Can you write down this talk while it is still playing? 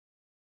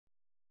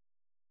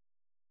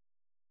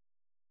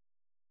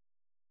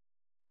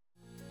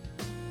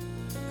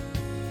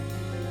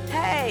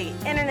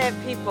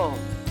Internet people.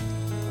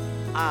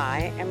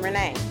 I am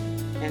Renee,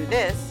 and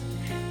this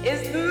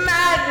is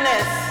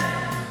Madness!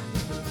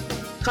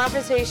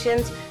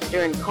 Conversations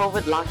during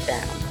COVID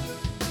lockdown.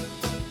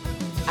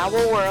 Our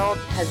world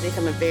has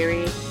become a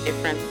very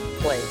different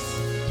place.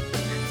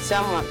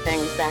 Some want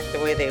things back the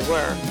way they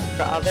were.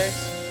 For others,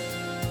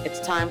 it's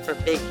time for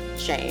big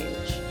change.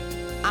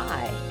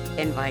 I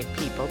invite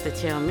people to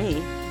tell me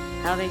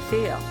how they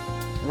feel.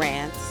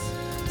 Rants,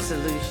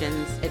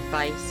 solutions,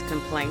 advice,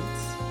 complaints.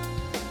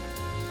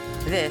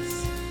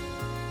 This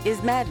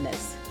is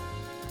Madness.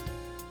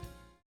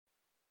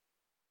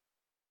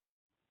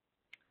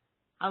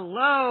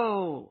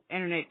 Hello,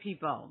 Internet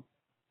people.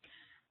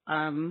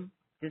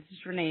 This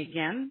is Renee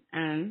again,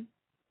 and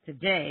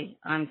today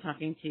I'm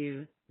talking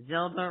to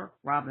Zelda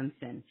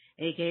Robinson,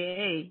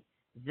 aka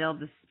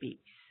Zelda Speaks.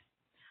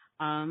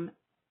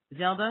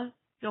 Zelda,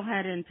 go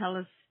ahead and tell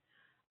us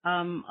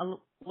a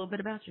little bit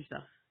about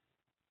yourself.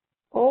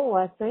 Oh,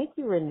 I thank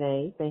you,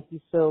 Renee. Thank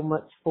you so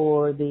much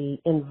for the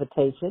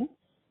invitation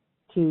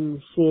to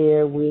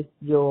share with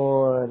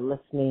your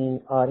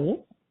listening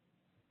audience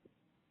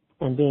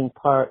and being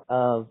part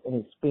of an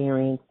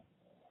experience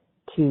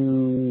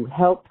to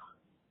help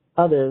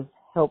others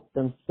help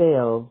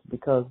themselves,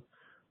 because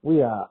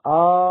we are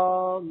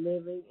all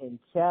living in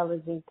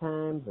challenging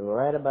times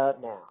right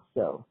about now.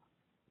 So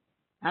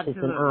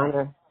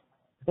Absolutely.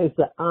 It's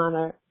an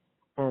honor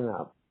and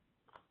a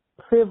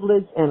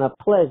privilege and a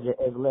pleasure,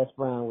 as Les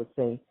Brown would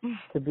say,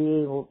 to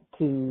be able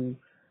to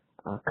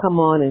come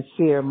on and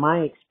share my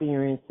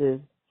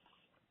experiences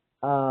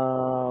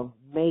of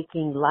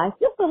making life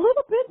just a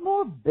little bit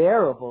more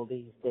bearable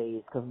these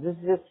days, because there's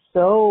just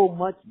so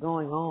much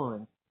going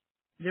on.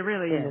 There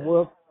really in is.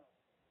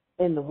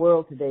 the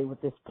world today with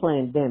this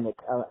pandemic.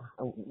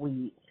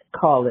 We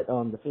call it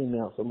the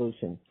Female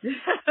Solution.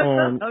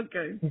 And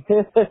okay.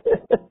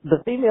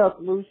 the Female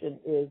Solution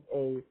is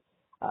a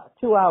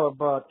 2-hour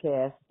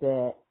broadcast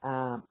that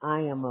I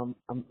am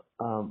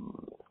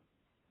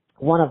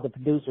one of the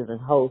producers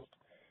and hosts,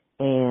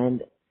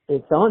 and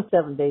it's on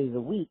 7 days a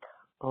week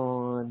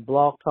on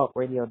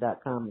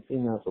blogtalkradio.com, the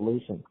Female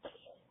Solution.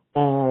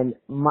 And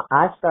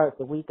I start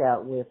the week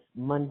out with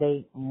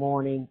Monday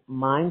morning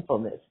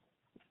mindfulness.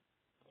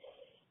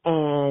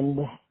 And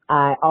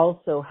I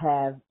also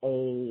have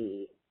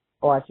I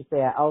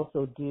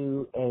also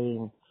do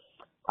a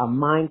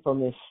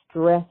mindfulness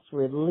stress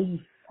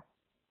relief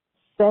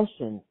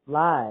session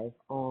live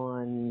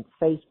on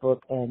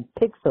Facebook and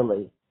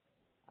Pixely.com.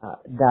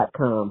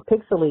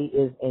 Pixely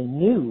is a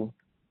new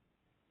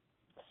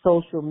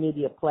social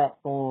media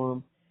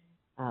platform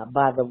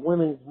by the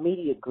Women's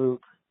Media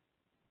Group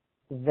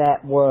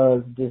that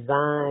was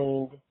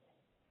designed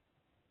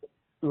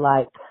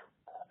like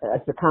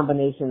it's a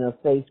combination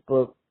of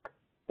Facebook,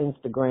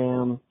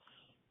 Instagram,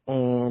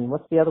 and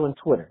what's the other one?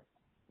 Twitter.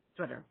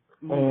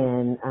 Mm-hmm.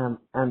 And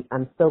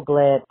I'm so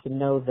glad to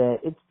know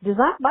that it's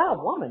designed by a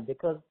woman,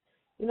 because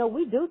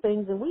we do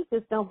things and we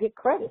just don't get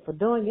credit for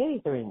doing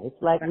anything.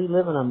 It's like we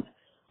live in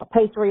a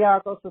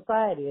patriarchal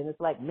society, and it's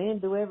like men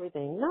do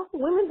everything. No,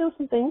 women do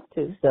some things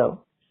too.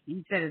 So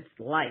you said it's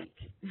light.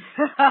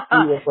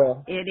 Yeah,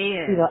 well, it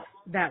is.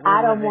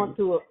 I don't want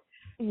to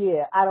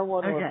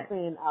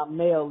offend our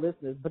male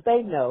listeners, but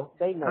they know.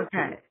 Okay.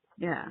 Too.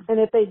 Yeah. And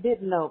if they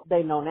didn't know,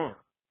 they know now.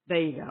 There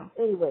you go.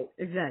 Anyway.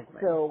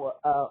 Exactly.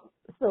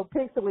 So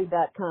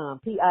Pixely.com,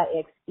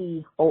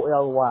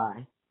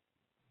 Pixoly.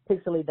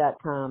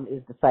 Pixely.com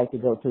is the site to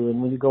go to,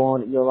 and when you go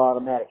on it, you'll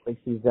automatically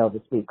see Zelda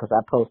Speak, because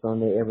I post on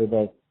there every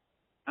day.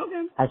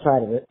 Okay. I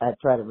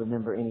try to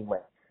remember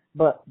anyway.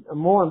 But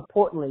more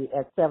importantly,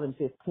 at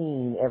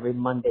 7:15 every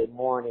Monday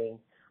morning,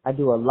 I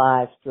do a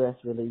live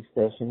stress relief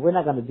session. We're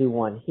not going to do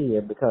one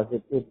here because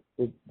it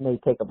may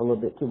take up a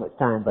little bit too much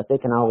time, but they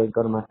can always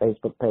go to my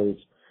Facebook page,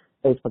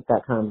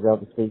 facebook.com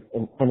Zelda Speaks,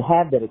 and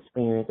have that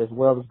experience, as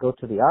well as go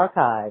to the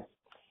archives,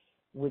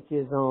 which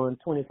is on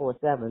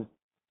 24/7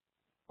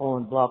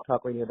 on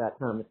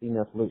blogtalkradio.com, the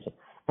Female Solution.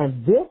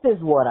 And this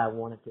is what I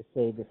wanted to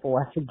say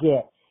before I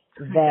forget,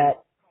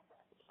 that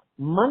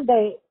it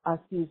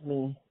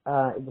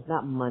was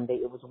not Monday,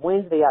 it was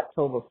Wednesday,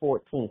 October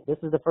 14th. This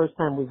is the first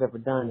time we've ever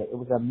done it. It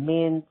was a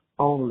men's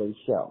only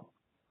show.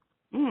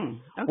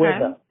 Okay.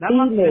 That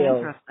must be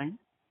interesting.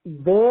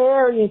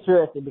 Very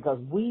interesting, because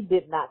we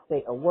did not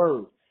say a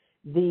word.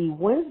 The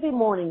Wednesday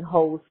morning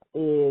host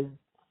is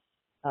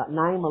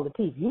Naima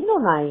Latif. You know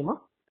Naima.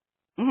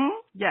 Mm-hmm.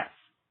 Yes.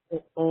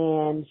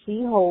 And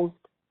she hosts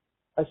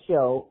a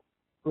show,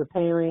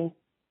 Repairing,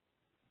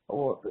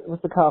 or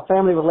what's it called,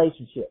 Family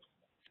Relationships.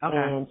 Okay.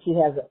 And she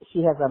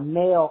has a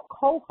male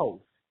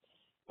co-host,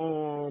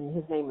 and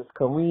his name is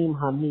Kareem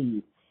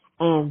Hamid.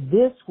 And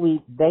this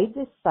week they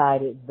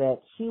decided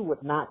that she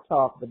would not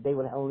talk, but they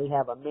would only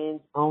have a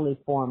men's only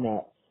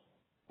format,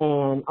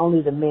 and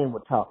only the men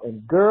would talk.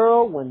 And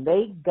girl, when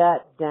they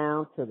got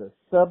down to the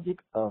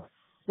subject of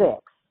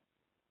sex,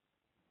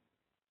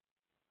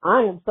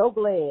 I am so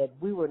glad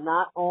we were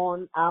not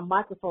on, our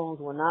microphones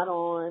were not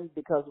on,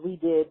 because we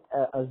did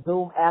a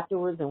Zoom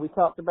afterwards and we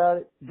talked about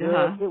it.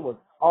 Girl, it was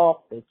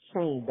off the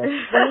chain. The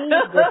things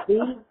that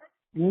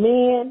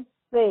men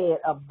said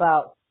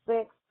about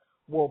sex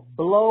will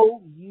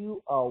blow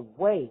you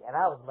away. And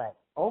I was like,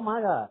 oh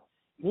my God.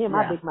 Me and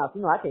my big mouth,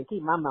 I can't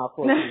keep my mouth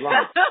closed too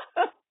long.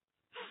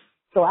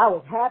 So I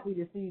was happy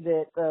to see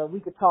that we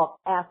could talk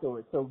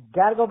afterwards. So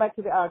got to go back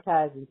to the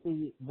archives and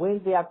see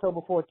Wednesday,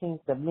 October 14th,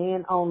 the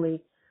men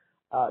only,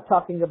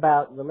 talking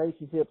about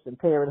relationships and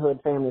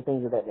parenthood, family,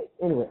 things of that nature.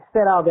 Anyway,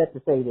 said all that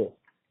to say this.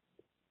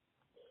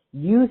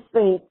 You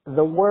think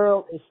the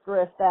world is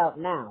stressed out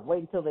now.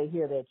 Wait until they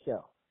hear that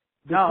show.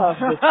 Because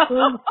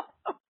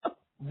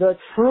the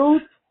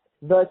truth,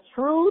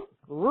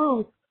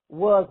 Ruth,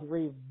 was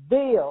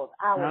revealed.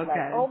 I was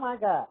like, oh my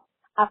God.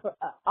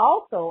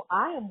 Also,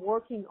 I am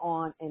working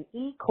on an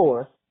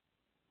e-course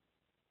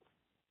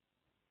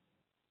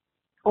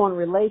on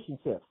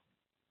relationships.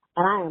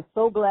 And I am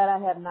so glad I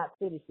have not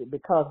finished it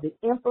because the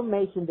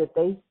information that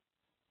they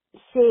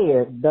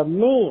shared, the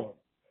men,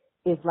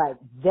 is like,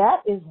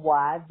 that is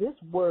why this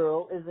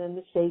world is in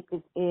the shape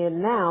it's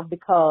in now,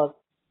 because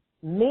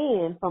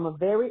men from a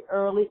very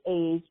early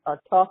age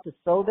are taught to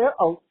sow their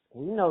oats.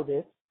 We know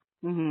this.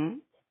 Mm-hmm.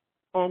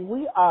 And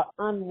we are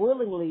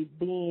unwillingly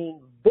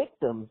being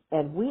victims,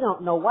 and we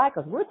don't know why,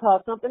 because we're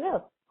taught something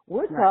else.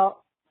 We're taught,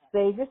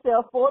 save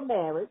yourself for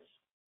marriage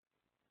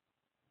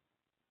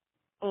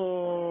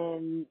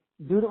and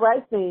do the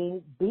right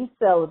thing, be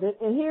celibate.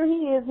 And here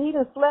he is. He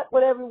done slept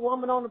with every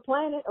woman on the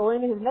planet or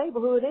in his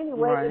neighborhood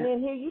anyway. Right. And then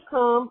here you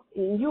come,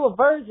 and you a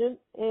virgin,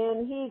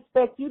 and he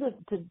expects you to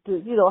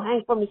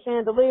hang from the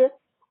chandelier.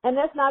 And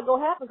that's not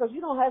going to happen because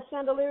you don't have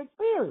chandelier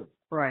experience.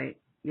 Right.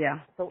 Yeah.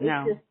 So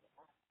it's just,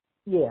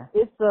 yeah,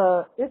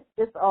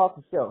 it's all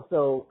to show.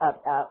 So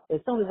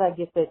as soon as I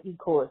get that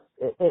e-course,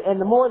 and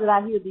the more that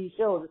I hear these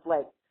shows, it's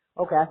like,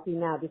 okay, I see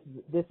now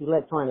this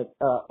electronic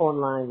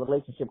online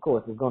relationship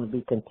course is going to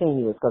be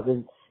continuous because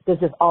there's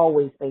just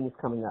always things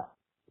coming up.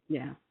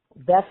 Yeah.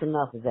 That's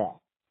enough of that.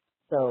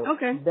 So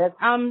okay. That's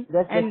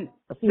just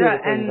a few of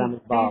the things I'm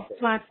involved in. These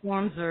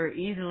platforms are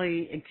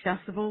easily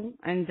accessible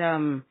and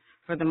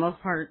for the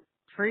most part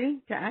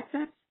free to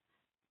access?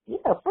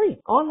 Yeah, free,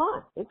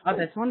 online. It's free. Oh,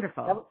 that's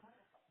wonderful.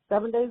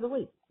 7 days a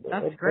week.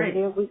 That's great.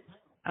 7 days a week.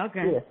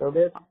 Okay. Yeah, so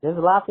there's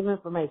lots of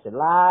information.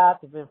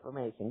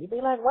 You'd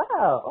be like,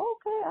 wow,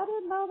 okay, I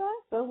didn't know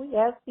that. So we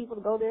ask people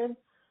to go there and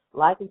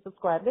like and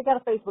subscribe. They got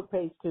a Facebook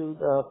page too,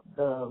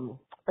 the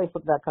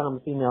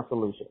Facebook.com Female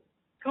Solution.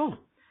 Cool.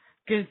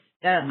 Because,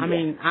 I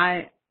mean,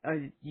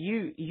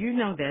 you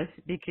know this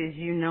because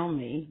you know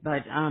me,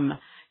 but,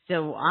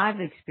 so I've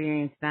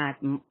experienced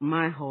that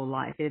my whole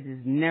life. It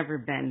has never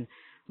been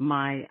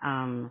my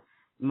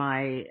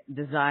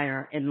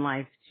desire in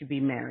life to be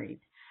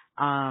married.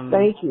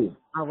 Thank you.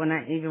 When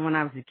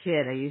I was a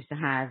kid, I used to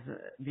have,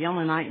 the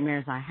only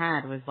nightmares I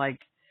had was like,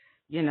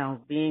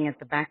 being at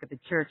the back of the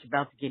church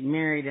about to get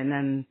married and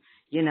then,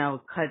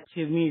 cut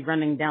to me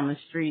running down the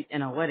street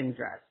in a wedding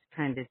dress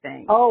kind of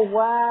thing. Oh,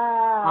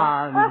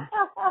 wow.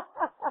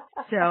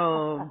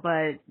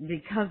 But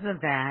because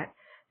of that,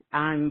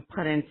 I'm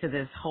put into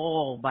this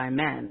hole by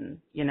men,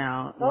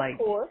 Of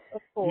course.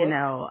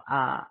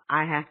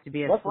 I have to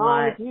be a What's slut.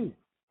 wrong with you?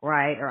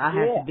 Right, or I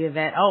have to be a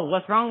vet. Oh,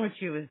 what's wrong with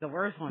you is the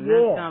worst one.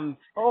 Yeah.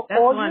 That's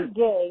or one.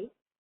 You're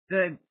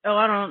gay.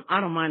 I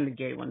don't mind the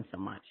gay one so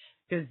much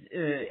because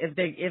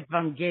if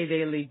I'm gay,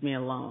 they leave me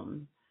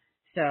alone.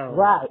 So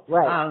right.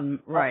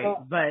 Right,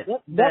 but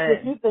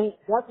that's what you think.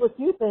 That's what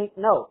you think.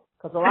 No,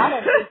 because a lot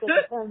of them think they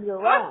can turn you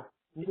around.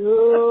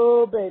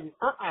 No, baby.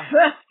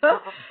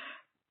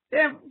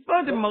 Yeah,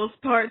 for the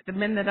most part, the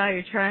men that I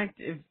attract,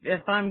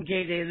 if I'm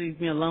gay, they leave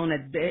me alone.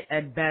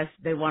 At best,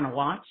 they want to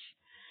watch.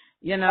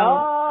 They're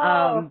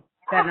not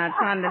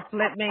trying to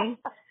flip me.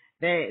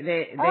 They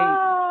say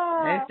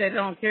they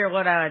don't care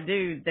what I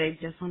do. They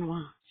just want to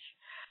watch.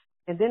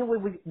 And then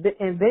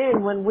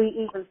when we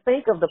even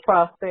think of the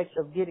prospect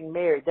of getting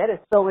married, that is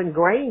so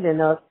ingrained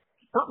in us.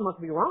 Something must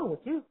be wrong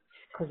with you,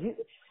 because you,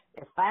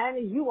 as fine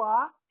as you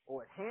are,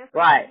 or as handsome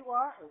as you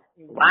are,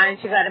 why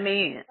ain't you got a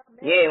man?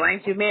 Yeah, why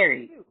ain't you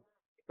married?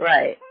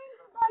 Right.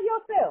 By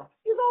yourself.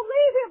 You gonna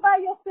leave here by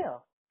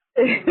yourself.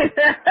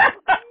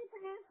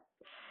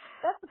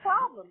 That's the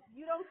problem.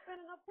 You don't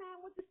spend enough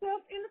time with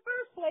yourself in the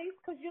first place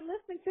because you're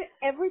listening to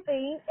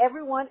everything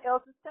everyone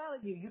else is telling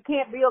you. You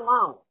can't be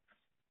alone.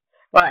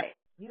 Right.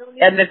 You don't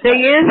need and the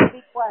thing is,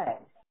 be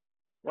quiet.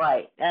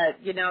 Right.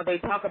 They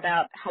talk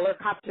about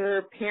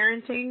helicopter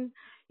parenting.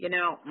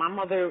 My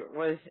mother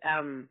was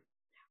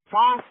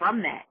far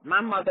from that.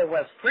 My mother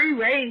was free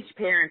range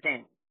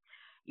parenting.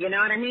 You know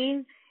what I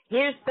mean?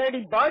 Here's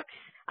 $30.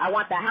 I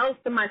want the house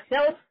to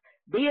myself.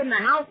 Be in the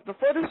house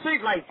before the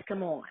street lights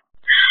come on.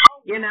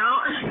 So,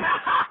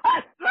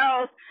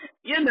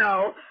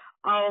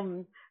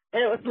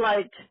 it was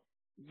like,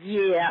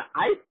 yeah,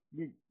 I've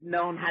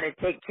known how to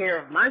take care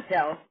of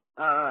myself,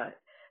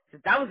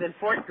 since I was in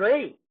 4th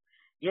grade,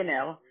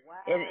 Wow.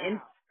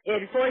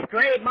 In 4th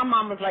grade, my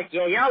mom was like,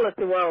 yeah, y'all are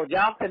too old.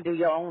 Y'all can do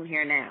your own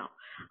here now.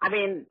 I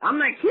mean, I'm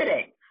not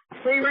kidding.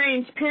 Free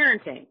range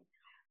parenting,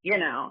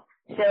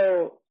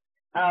 So,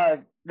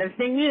 the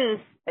thing is,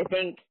 I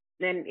think,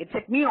 then it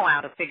took me a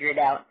while to figure it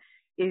out,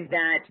 is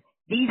that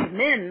these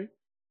men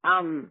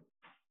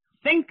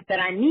think that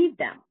I need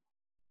them.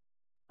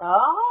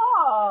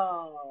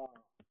 Oh.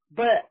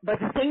 But the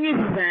thing is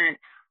that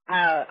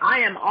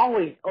I am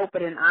always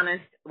open and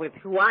honest with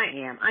who I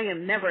am. I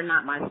am never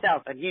not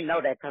myself, and you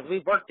know that because we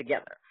work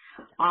together.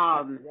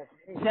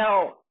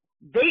 So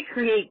they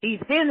create these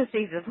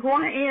fantasies of who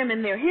I am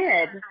in their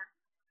head,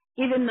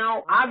 even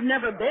though I've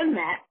never been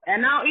that,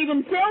 and I'll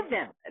even tell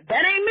them,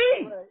 that ain't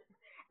me.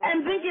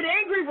 And they get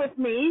angry with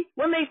me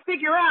when they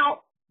figure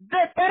out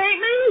that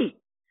ain't me.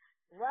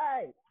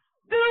 Right.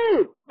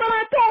 Dude, but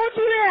I told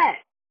you that.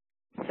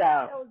 So.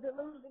 That was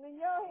delusion in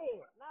your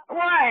head.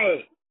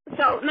 Right.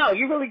 So, no,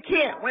 you really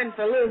can't win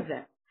for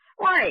losing.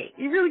 Right.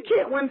 You really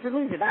can't win for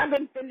losing. I've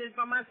been fending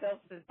for myself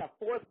since the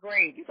 4th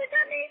grade. You think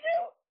I need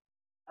you?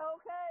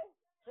 Okay.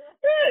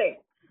 Hey.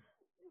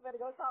 You better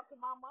go talk to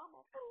my mama,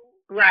 fool.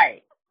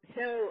 Right.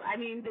 So, I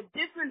mean, the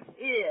difference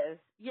is,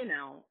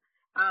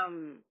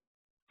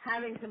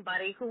 having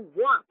somebody who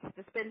wants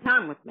to spend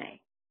time with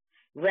me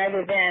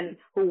rather than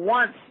who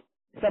wants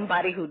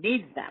somebody who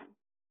needs them.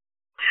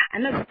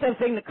 And that's a tough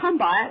thing to come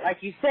by,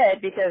 like you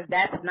said, because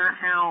that's not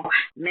how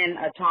men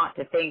are taught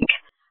to think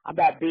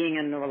about being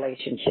in a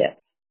relationship.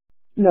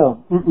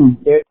 No.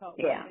 They're taught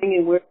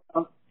with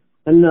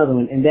another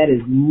one, and that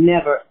is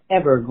never,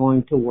 ever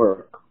going to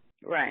work.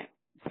 Right.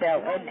 So,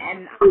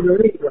 and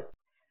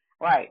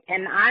right.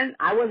 And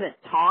I wasn't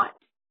taught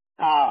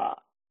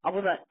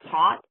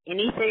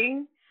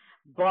anything,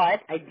 but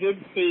I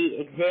did see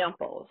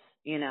examples,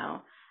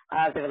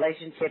 of the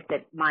relationship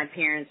that my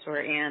parents were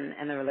in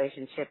and the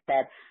relationship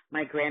that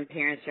my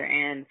grandparents are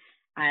in,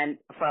 and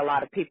for a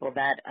lot of people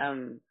that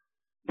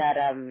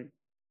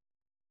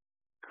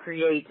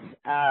creates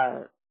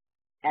an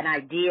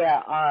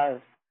idea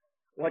of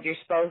what you're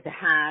supposed to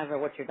have or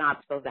what you're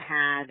not supposed to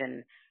have.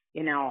 And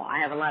I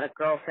have a lot of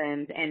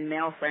girlfriends and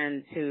male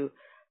friends who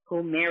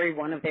marry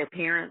one of their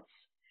parents.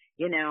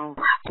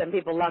 Some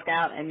people luck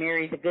out and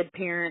marry the good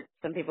parent.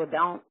 Some people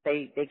don't.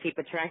 They keep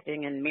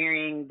attracting and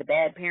marrying the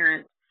bad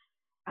parent.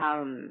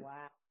 Wow.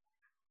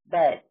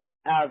 But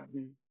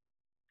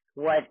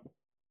what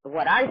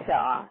I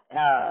saw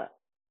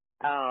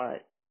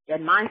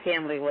in my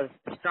family was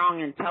strong,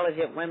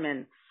 intelligent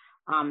women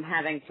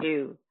having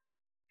to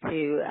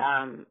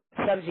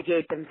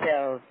subjugate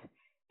themselves,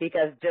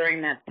 because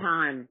during that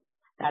time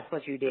that's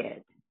what you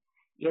did.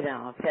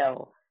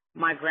 So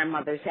my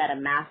grandmother's had a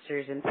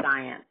master's in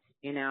science.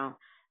 She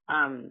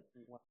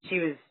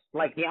was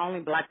like the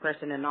only black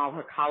person in all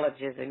her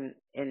colleges in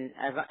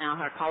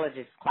her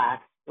colleges class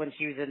when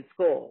she was in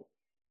school.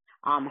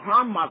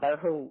 Her mother,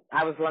 who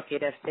I was lucky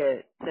enough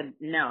to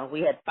know,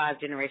 we had 5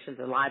 generations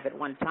alive at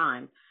one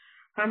time.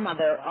 Her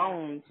mother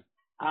owned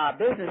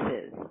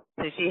businesses,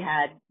 so she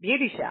had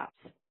beauty shops.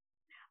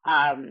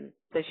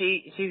 So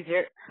she was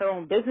her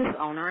own business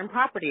owner and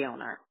property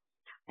owner.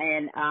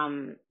 And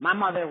my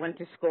mother went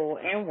to school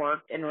and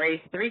worked and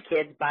raised 3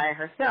 kids by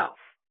herself.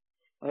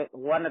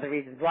 One of the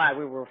reasons why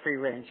we were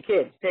free-range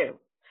kids, too.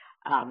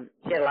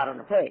 She had a lot on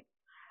her plate.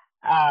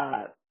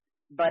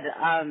 But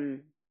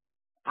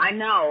I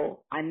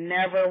know I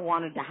never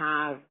wanted to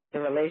have the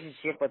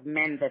relationship with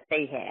men that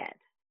they had.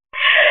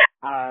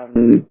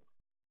 So,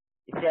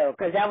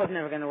 because that was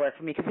never going to work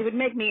for me, because it would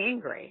make me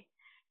angry.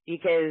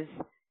 Because,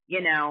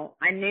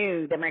 I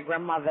knew that my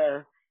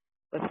grandmother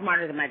was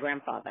smarter than my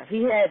grandfather.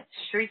 He had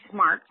street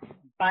smarts,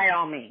 by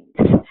all means.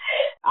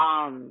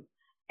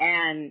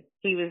 And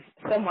he was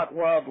somewhat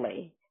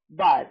worldly,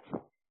 but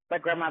my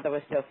grandmother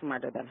was still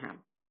smarter than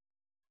him.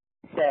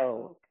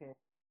 So, okay.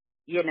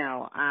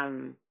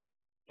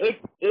 It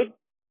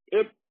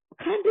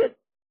kind of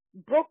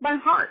broke my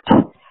heart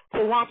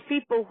to watch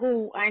people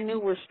who I knew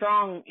were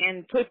strong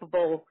and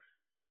capable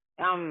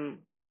kowtow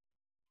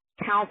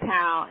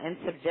and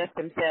subject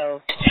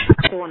themselves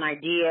to an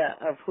idea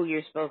of who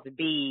you're supposed to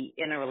be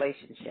in a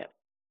relationship,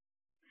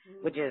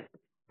 which is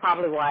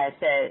probably why I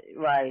said,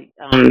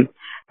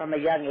 from a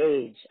young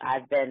age,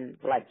 I've been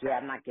like,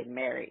 I'm not getting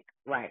married,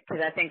 right?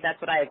 Because I think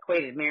that's what I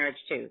equated marriage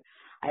to.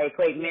 I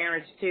equate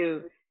marriage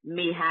to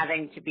me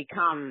having to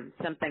become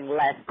something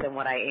less than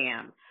what I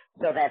am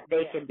so that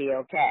they can be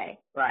okay,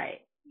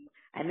 right?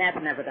 And that's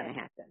never going to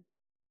happen,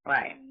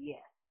 right?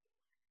 Yes.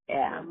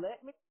 Yeah. Well,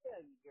 let me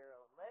tell you,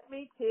 girl. Let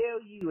me tell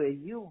you, as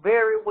you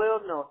very well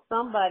know,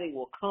 somebody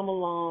will come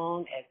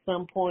along at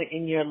some point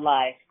in your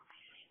life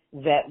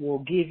that will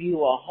give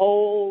you a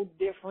whole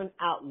different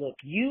outlook.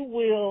 You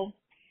will,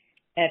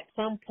 at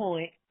some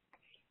point,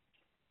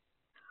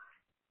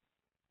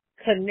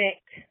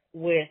 connect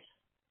with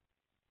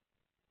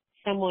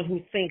someone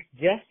who thinks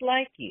just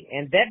like you.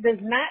 And that does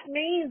not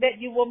mean that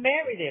you will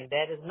marry them.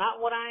 That is not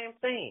what I am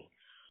saying.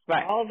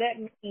 Right. All that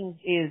means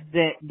is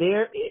that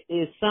there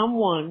is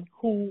someone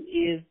who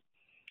is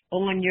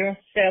on your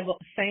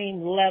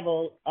same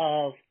level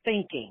of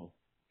thinking.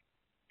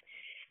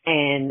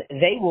 And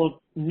they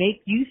will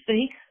make you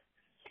think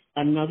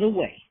another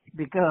way.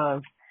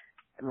 Because,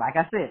 like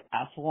I said,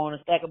 I swore on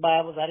a stack of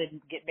Bibles. I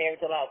didn't get married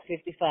till I was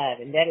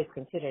 55. And that is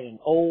considered an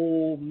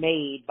old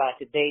maid by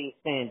today's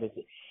standards.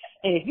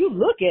 And if you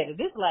look at it,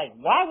 it's like,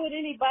 why would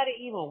anybody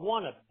even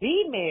want to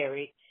be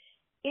married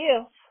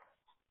if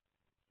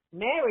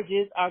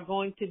marriages are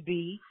going to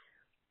be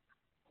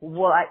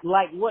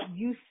like what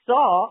you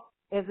saw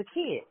as a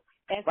kid?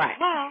 As a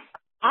child,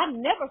 I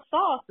never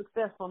saw a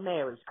successful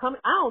marriage. I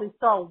only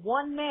saw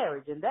one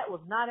marriage, and that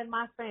was not in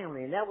my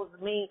family, and that was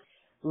me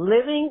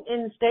living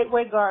in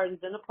Stateway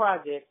Gardens in the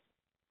project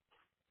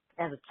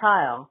as a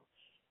child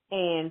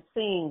and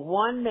seeing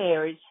one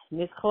marriage.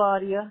 Miss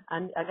Claudia,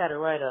 I got to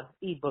write a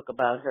ebook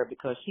about her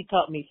because she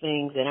taught me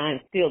things, and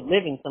I'm still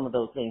living some of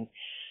those things.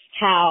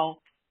 How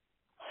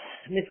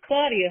Miss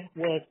Claudia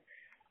was,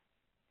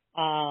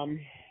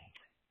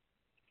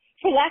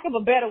 for lack of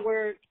a better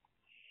word,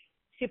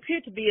 she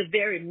appeared to be a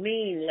very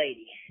mean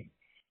lady.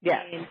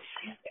 Yeah.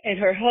 And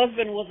her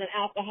husband was an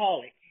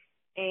alcoholic.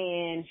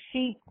 And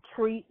she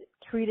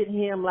treated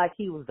him like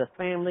he was the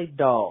family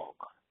dog.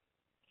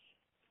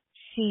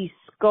 She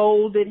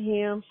scolded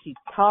him. She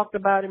talked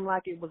about him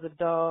like it was a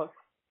dog.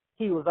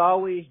 He was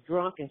always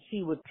drunk, and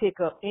she would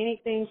pick up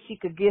anything she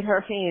could get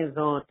her hands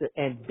on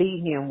and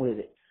beat him with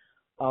it.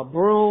 A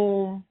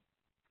broom,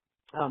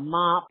 a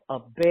mop, a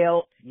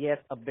belt. Yes,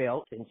 a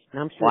belt. And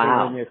I'm sure they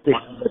were in their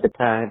 60s at the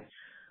time.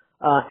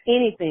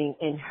 Anything,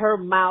 and her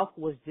mouth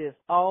was just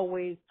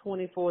always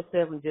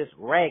 24/7 just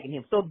ragging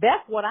him. So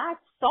that's what I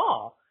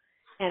saw.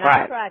 And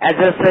I tried to, as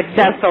a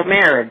successful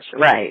marriage,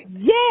 right.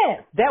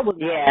 Yes, that was,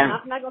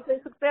 I'm not going to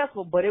say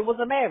successful, but it was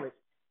a marriage.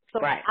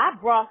 So I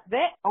brought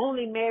that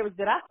only marriage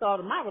that I saw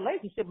to my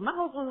relationship. My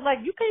husband was like,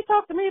 you can't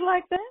talk to me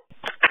like that.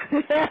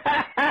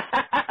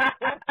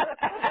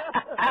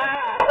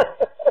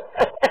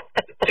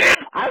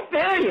 I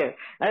feel you.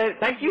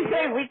 Like you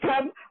said, we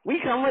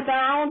come with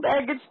our own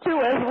baggage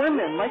too as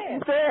women. Like you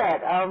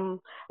said,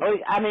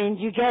 I mean,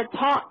 you get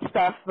taught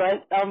stuff,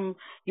 but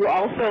you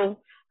also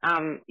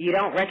you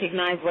don't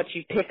recognize what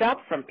you pick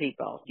up from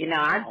people. You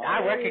know, I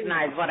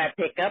recognize what I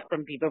pick up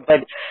from people,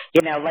 but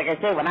you know, like I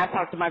said, when I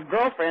talk to my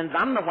girlfriends,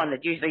 I'm the one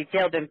that usually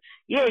tell them,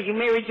 yeah, you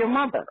married your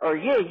mother, or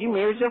yeah, you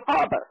married your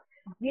father.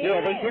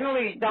 Yeah, they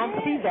generally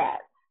don't see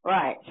that,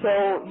 right?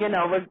 So you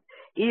know,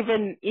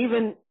 even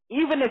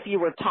if you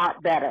were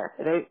taught better,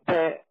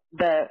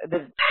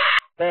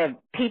 the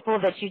people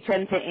that you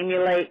tend to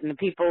emulate and the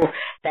people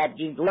that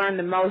you learn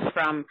the most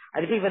from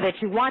are the people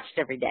that you watched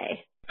every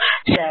day.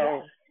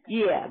 So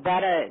yeah,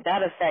 that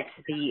affects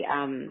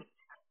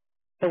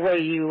the way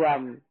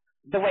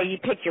you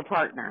pick your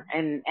partner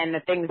and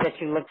the things that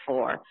you look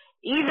for,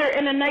 either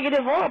in a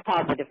negative or a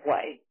positive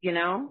way. You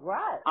know,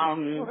 right.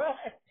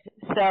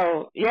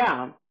 So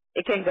yeah.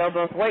 It can go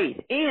both ways.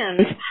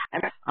 And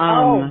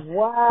oh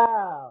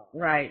wow.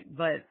 Right,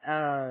 but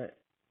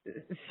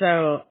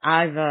so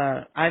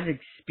I've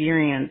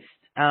experienced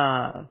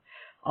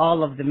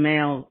all of the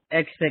male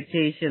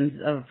expectations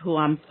of who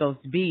I'm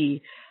supposed to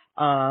be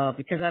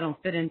because I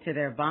don't fit into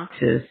their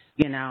boxes,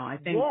 you know. I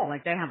think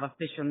like they have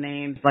official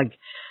names like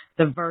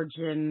the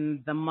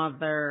virgin, the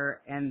mother,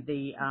 and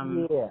the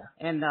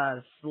and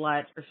the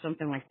slut or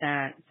something like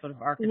that, sort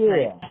of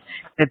archetype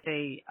that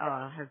they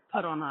have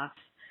put on us.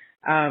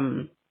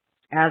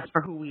 As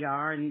for who we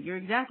are, and you're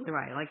exactly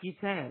right. Like you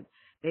said,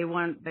 they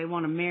want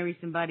to marry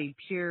somebody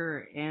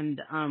pure and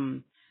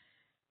a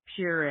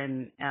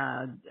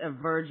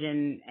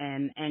virgin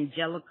and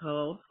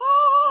angelical,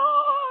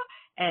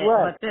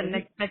 but then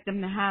expect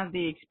them to have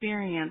the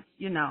experience,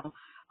 you know,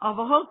 of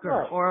a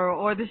hooker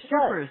or the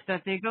strippers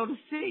that they go to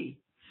see.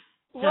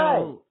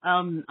 So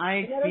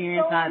I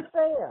experience that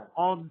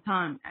all the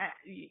time.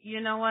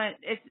 You know what?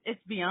 It's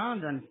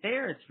beyond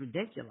unfair. It's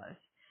ridiculous.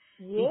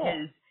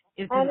 Because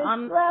it's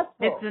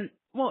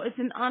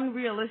an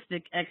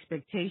unrealistic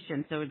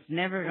expectation, so it's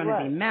never going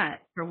to be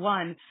met, for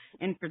one,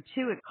 and for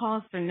two, it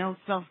calls for no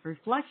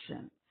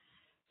self-reflection.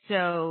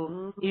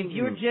 So if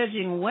you're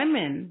judging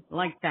women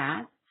like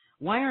that,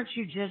 why aren't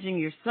you judging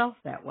yourself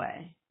that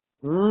way?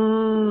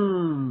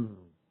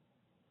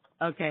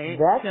 Okay,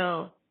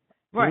 so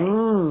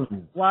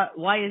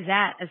why is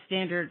that a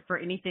standard for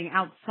anything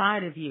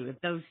outside of you? If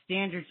those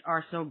standards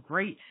are so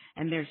great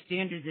and they're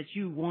standards that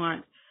you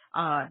want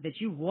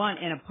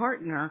in a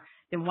partner,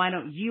 then why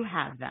don't you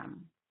have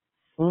them?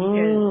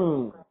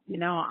 Because, you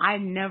know, I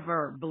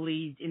never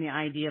believed in the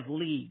idea of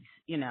leagues.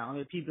 You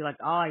know, people are like,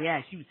 oh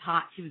yeah, she was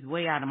hot, she was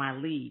way out of my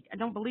league. I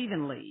don't believe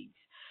in leagues.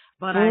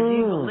 But I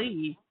do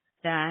believe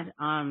that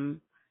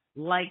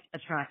like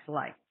attracts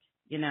like,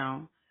 you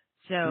know.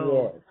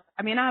 So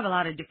I mean, I have a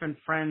lot of different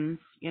friends,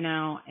 you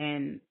know,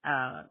 and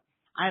I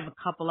have a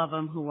couple of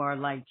them who are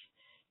like,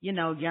 you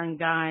know, young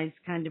guys,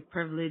 kind of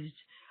privileged,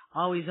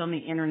 always on the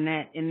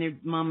internet in their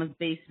mama's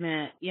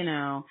basement, you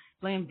know,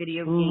 playing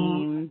video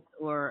games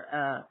or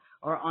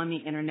on the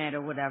internet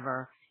or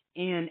whatever,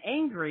 and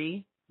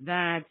angry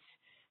that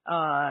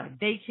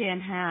they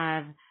can't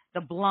have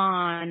the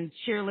blonde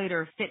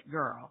cheerleader fit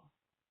girl.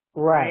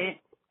 Right?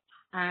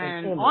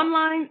 And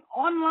online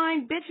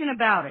bitching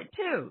about it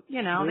too.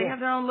 You know, they have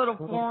their own little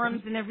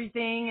forums and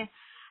everything.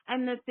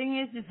 And the thing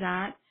is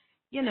that,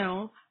 you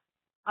know,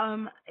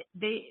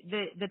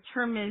 the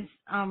term is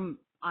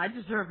I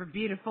deserve a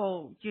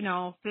beautiful,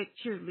 fit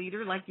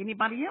cheerleader like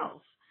anybody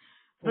else.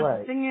 But Right.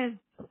 the thing is,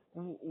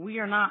 we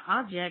are not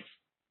objects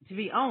to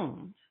be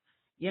owned.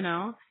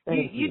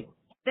 Thank you.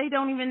 They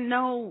don't even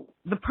know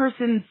the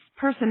person's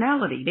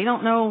personality. They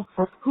don't know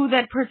who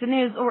that person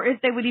is, or if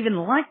they would even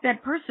like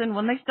that person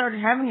when they started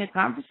having a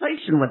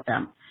conversation with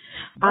them.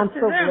 I'm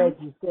so glad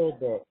you said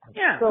that.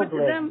 Yeah, so but to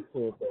glad them,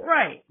 you said that.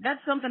 right? That's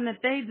something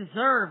that they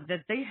deserve,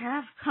 that they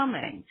have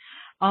coming,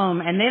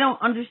 and they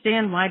don't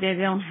understand why they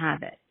don't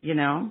have it.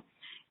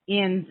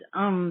 And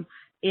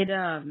it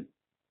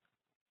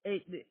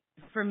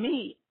for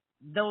me,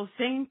 those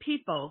same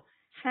people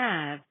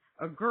have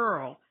a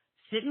girl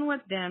sitting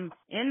with them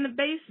in the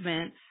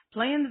basement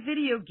playing the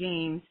video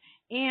games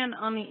and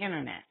on the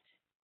internet.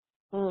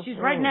 Mm-hmm. She's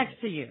right next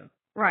to you.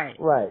 Right.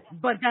 Right.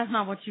 But that's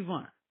not what you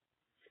want.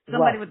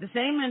 Somebody right. with the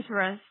same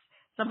interests,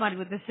 somebody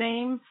with the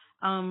same,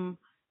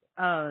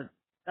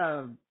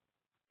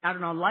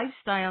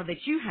 lifestyle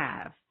that you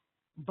have,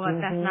 but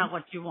that's not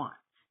what you want.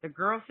 The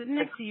girl sitting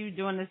next to you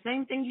doing the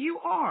same thing you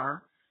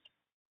are,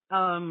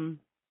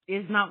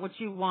 is not what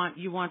you want.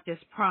 You want this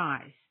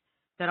prize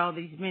that all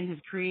these men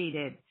have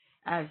created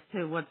as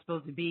to what's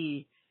supposed to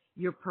be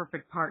your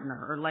perfect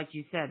partner, or like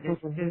you said,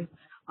 this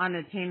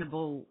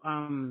unattainable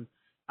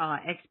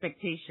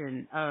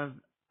expectation of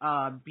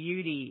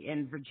beauty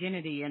and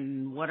virginity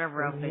and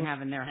whatever else they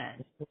have in their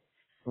head.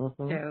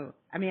 So,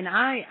 I mean,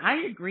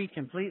 I agree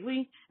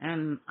completely,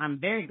 and I'm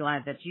very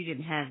glad that you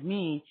didn't have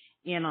me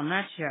in on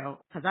that show,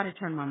 because I'd have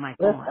turned my mic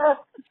on.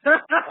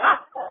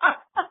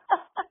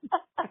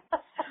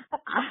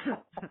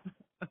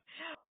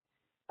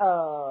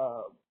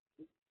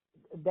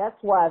 That's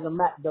why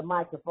the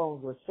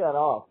microphones were shut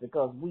off,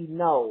 because we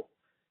know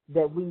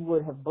that we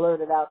would have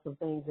blurted out some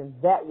things, and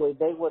that way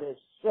they would have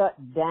shut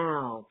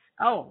down.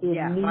 Oh,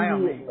 yeah, immediately. by all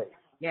means.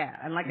 Yeah,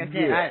 and like I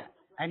said,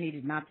 I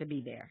needed not to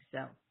be there,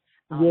 so.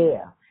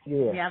 Yeah.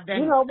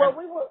 Then, but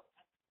we were.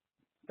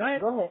 Go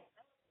ahead. Go ahead.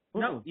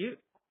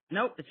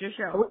 Nope, it's your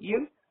show.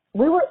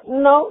 We were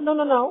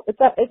no.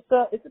 It's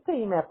a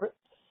team effort.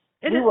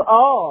 We were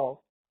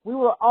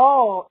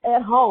all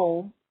at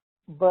home,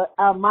 but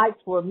our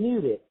mics were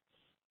muted,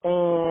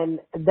 and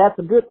that's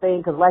a good thing,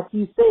 because, like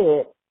you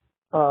said,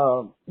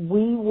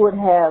 we would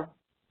have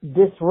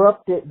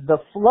disrupted the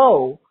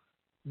flow,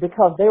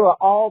 because they were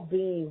all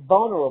being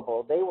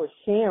vulnerable. They were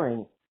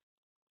sharing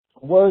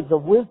words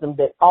of wisdom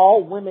that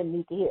all women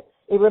need to hear.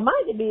 It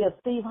reminded me of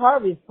Steve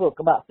Harvey's book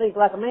about Think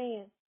Like a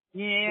Man.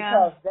 Yeah.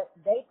 Because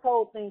they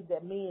told things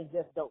that men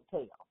just don't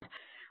tell.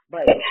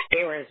 But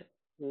there was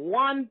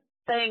one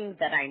thing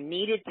that I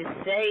needed to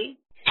say,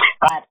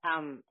 but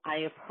I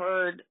have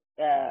heard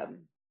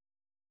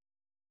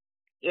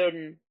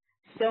in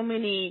so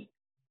many,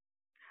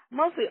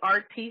 mostly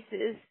art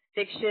pieces,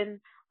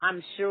 fiction.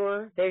 I'm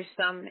sure there's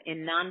some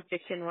in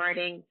nonfiction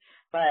writing,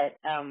 but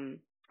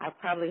I've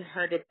probably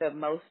heard it the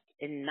most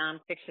in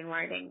nonfiction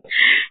writing.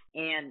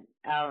 And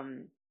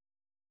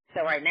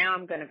so right now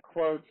I'm going to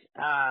quote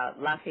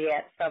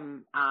Lafayette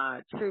from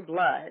True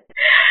Blood.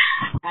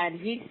 And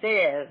he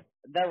says,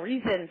 the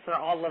reason for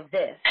all of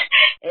this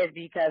is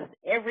because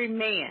every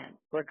man,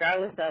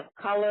 regardless of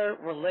color,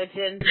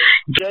 religion,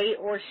 gay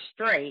or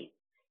straight,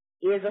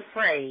 is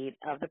afraid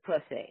of the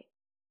pussy.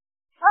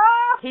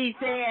 He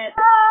said,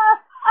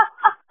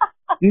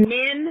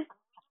 men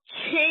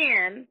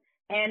can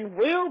and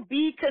will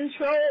be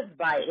controlled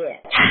by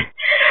it.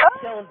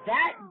 So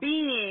that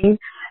being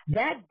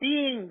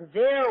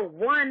their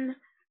one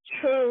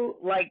true,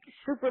 like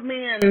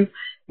Superman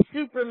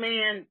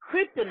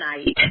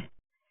kryptonite,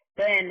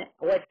 then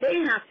what they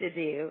have to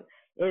do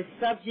is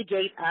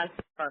subjugate us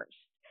first,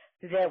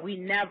 so that we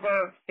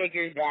never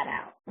figure that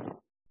out.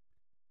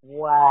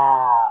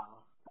 Wow.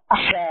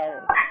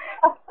 So,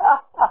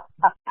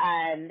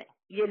 and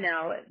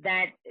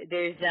that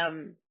there's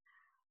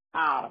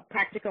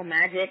Practical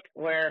Magic,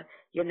 where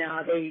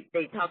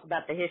they talk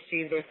about the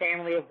history of their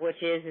family of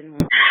witches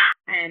and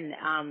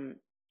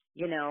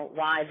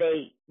why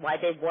they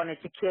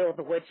wanted to kill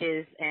the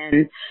witches,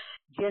 and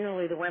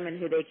generally the women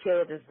who they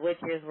killed as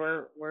witches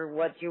were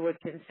what you would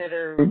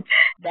consider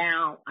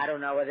down, I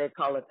don't know what they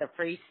call it, the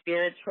free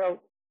spirit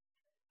trope.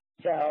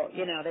 So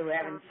they were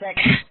having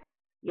sex.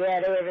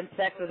 Yeah, they were having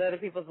sex with other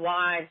people's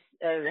wives,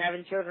 or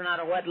having children out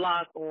of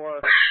wedlock,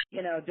 or,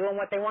 doing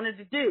what they wanted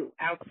to do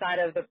outside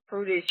of the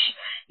prudish,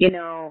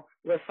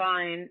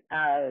 refined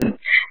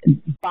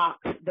box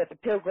that the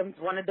Pilgrims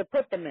wanted to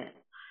put them in.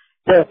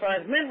 So as far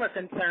as men were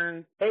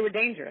concerned, they were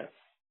dangerous.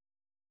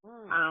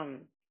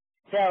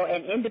 So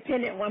an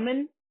independent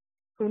woman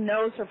who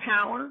knows her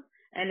power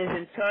and is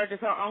in charge of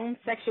her own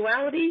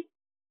sexuality,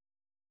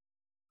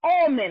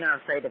 all men are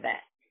afraid of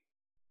that.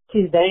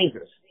 She's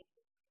dangerous.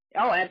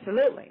 Oh,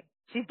 absolutely.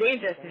 She's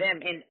dangerous to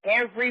them in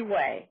every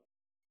way.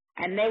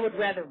 And they would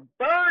rather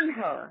burn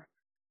her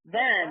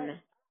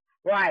than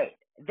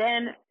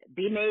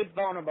be made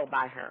vulnerable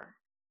by her.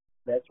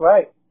 That's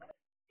right.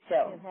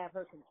 So, and have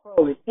her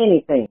control with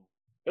anything.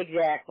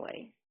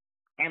 Exactly.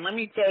 And let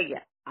me tell you,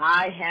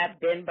 I have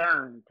been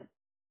burned.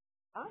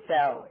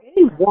 So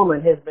any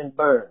woman has been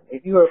burned.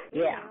 If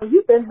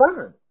you've been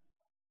burned.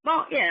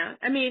 Well, yeah.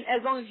 I mean,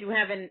 as long as you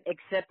haven't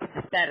accepted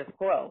the status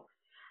quo.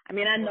 I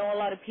mean, I know a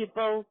lot of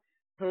people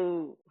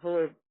who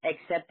have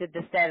accepted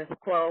the status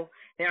quo.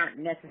 They aren't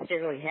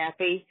necessarily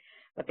happy,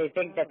 but they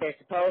think that they're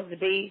supposed to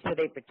be, so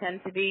they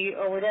pretend to be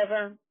or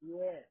whatever.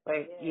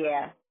 But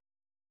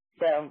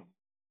so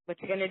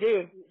what you gonna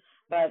do?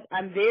 But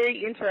I'm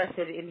very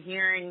interested in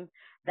hearing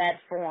that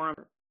form.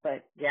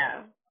 But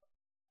yeah.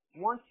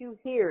 Once you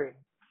hear it,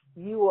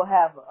 you will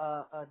have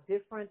a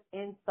different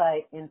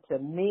insight into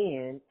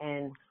men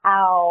and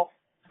how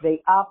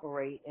they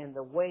operate and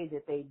the way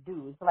that they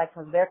do. It's like,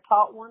 because they're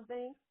taught one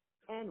thing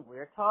and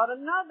we're taught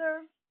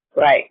another.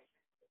 Right.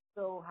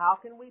 So how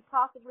can we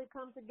possibly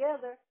come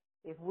together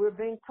if we're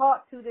being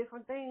taught two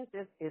different things?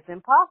 It's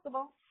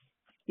impossible.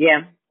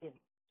 Yeah. It's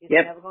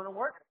never going to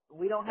work.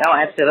 We don't have. No,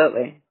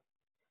 absolutely.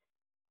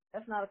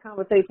 That's not a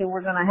conversation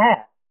we're going to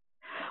have.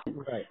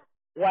 Right.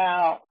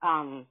 Well,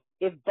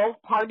 if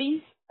both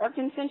parties are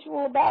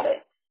consensual about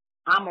it,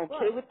 I'm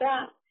okay with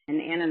that.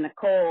 And Anna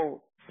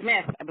Nicole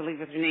Smith, I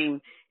believe is her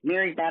name,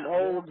 married that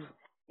old,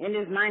 in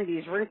his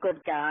 90s,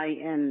 wrinkled guy,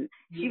 and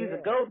she was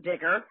a gold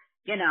digger,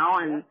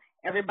 and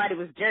everybody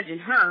was judging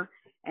her.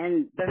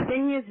 And the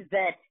thing is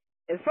that,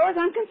 as far as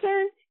I'm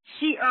concerned,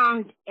 she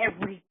earned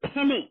every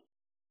penny.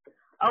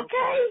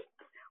 Okay?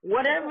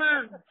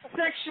 Whatever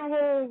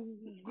sexual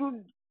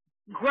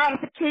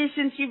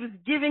gratification she was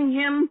giving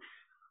him,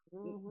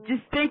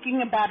 just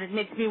thinking about it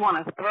makes me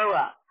want to throw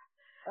up.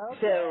 Okay.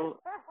 So,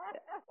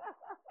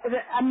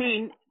 I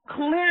mean,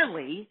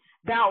 clearly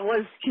that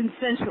was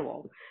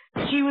consensual.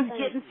 She was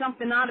getting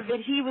something out of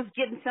it. He was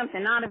getting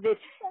something out of it.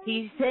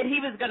 He said he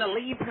was going to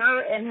leave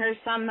her and her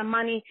son the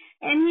money,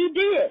 and he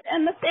did.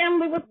 And the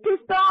family was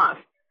pissed off.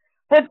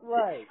 But,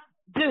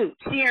 dude,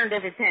 she earned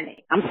every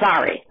penny. I'm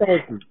sorry.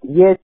 Thank you.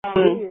 Yes,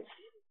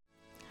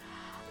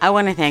 I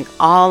want to thank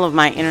all of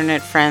my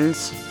internet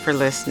friends for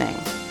listening.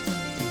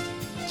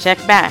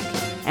 Check back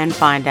and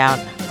find out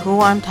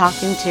who I'm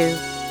talking to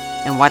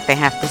and what they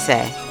have to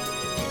say.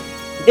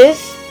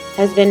 This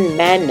has been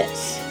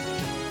Madness.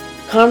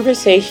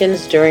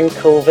 Conversations during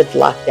COVID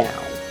lockdown.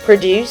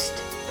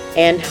 Produced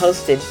and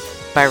hosted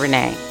by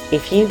Renee.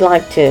 If you'd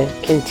like to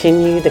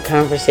continue the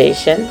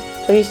conversation,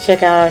 please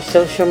check out our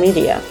social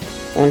media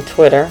on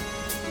Twitter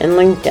and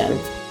LinkedIn.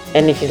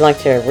 And if you'd like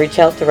to reach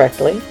out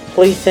directly,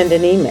 please send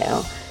an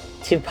email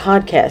to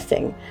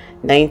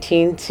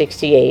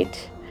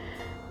podcasting1968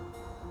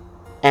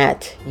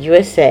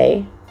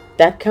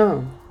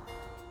 @usa.com.